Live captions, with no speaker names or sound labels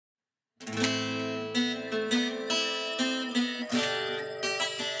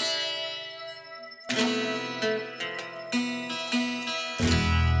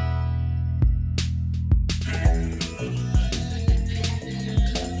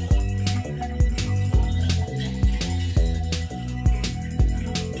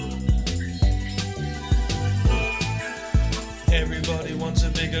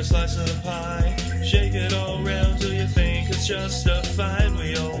a slice of the pie. Shake it all round till you think it's justified.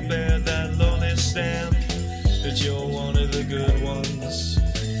 We all bear that lonely stamp that you're one of the good ones.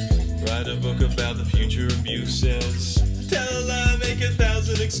 Write a book about the future abuses. Tell a lie, make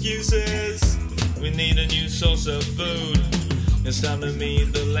 1,000 excuses. We need a new source of food. It's time to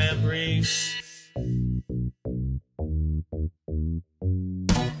meet the Lampreys.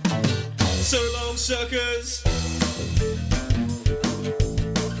 So long, suckers.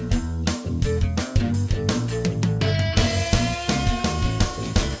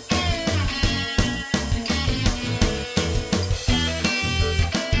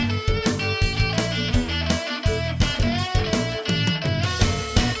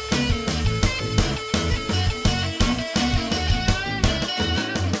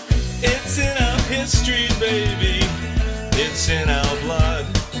 It's in our history, baby. It's in our blood.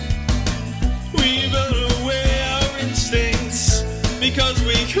 We burn away our instincts because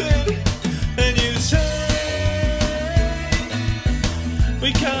we could. And you say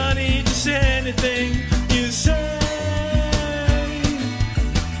we can't eat just anything. You say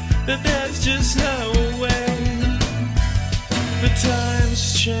that there's just no way. But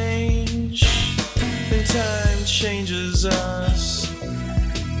times change, and time changes us.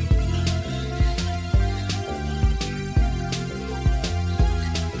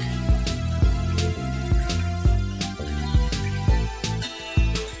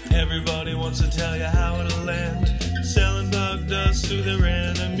 Everybody wants to tell you how it'll end, selling bug dust to their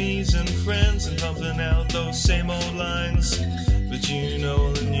enemies and friends, and pumping out those same old lines, but you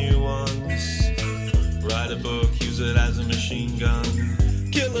know the new ones. Write a book, use it as a machine gun.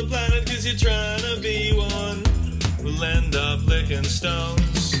 Kill the planet cause you're trying to be one. We'll end up licking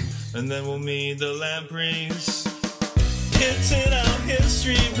stones, and then we'll meet the Lampreys. It's in our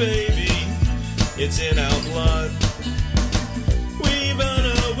history, baby. It's in our blood. We burn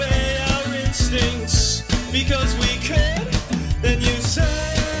away our instincts because we could. Then you say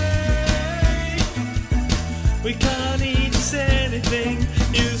we can't eat just anything.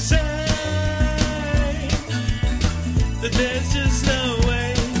 You say that there's just no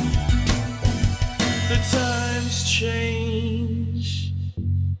way. The times change,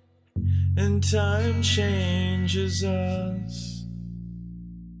 and time changes us.